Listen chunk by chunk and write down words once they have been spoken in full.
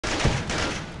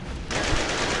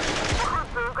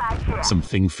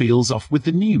Something feels off with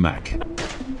the new Mac.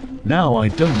 Now I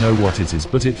don't know what it is,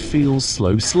 but it feels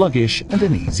slow, sluggish, and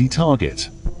an easy target.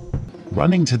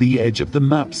 Running to the edge of the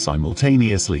map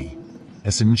simultaneously.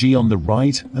 SMG on the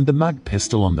right and the mag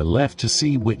pistol on the left to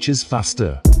see which is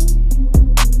faster.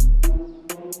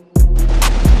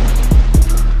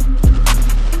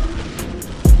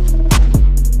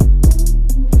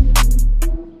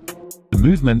 The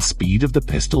movement speed of the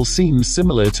pistol seems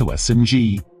similar to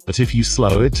SMG, but if you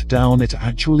slow it down, it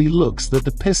actually looks that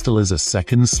the pistol is a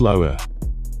second slower.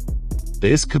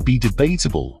 This could be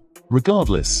debatable.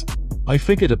 Regardless, I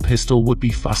figured a pistol would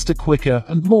be faster, quicker,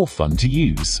 and more fun to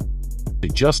use.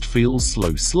 It just feels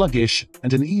slow, sluggish,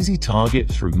 and an easy target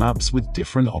through maps with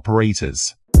different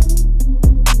operators.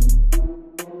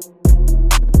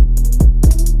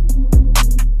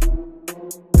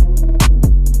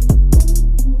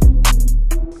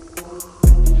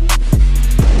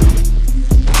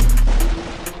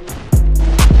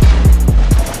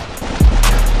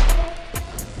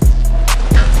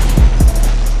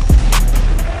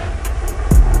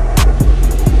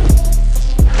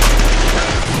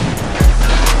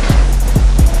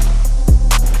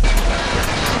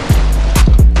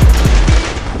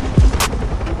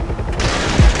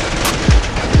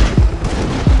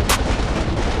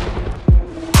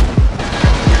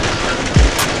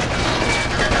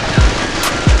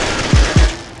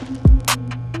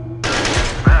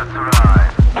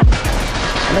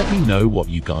 Let me know what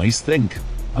you guys think.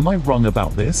 Am I wrong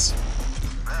about this?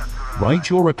 Write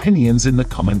your opinions in the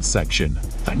comments section.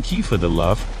 Thank you for the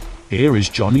love. Here is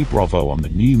Johnny Bravo on the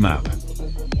new map.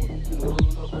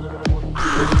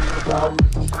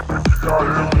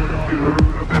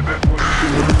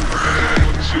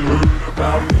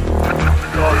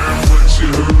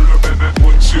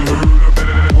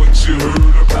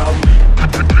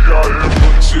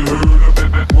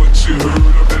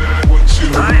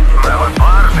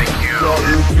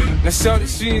 Now shorty,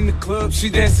 she in the club, she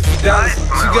dancing for dollars.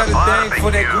 She got a thing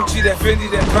for that Gucci, that Fendi,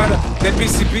 that Prada, that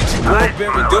BCBG,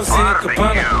 Burberry, Dolce and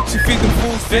Gabbana. She feed them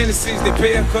fools fantasies, they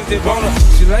pay her cause they want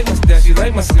her. She like my style, she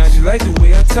like my smile, she like the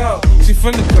way I talk. She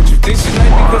from the country, think she like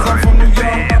me cause I'm from New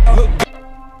York. Look.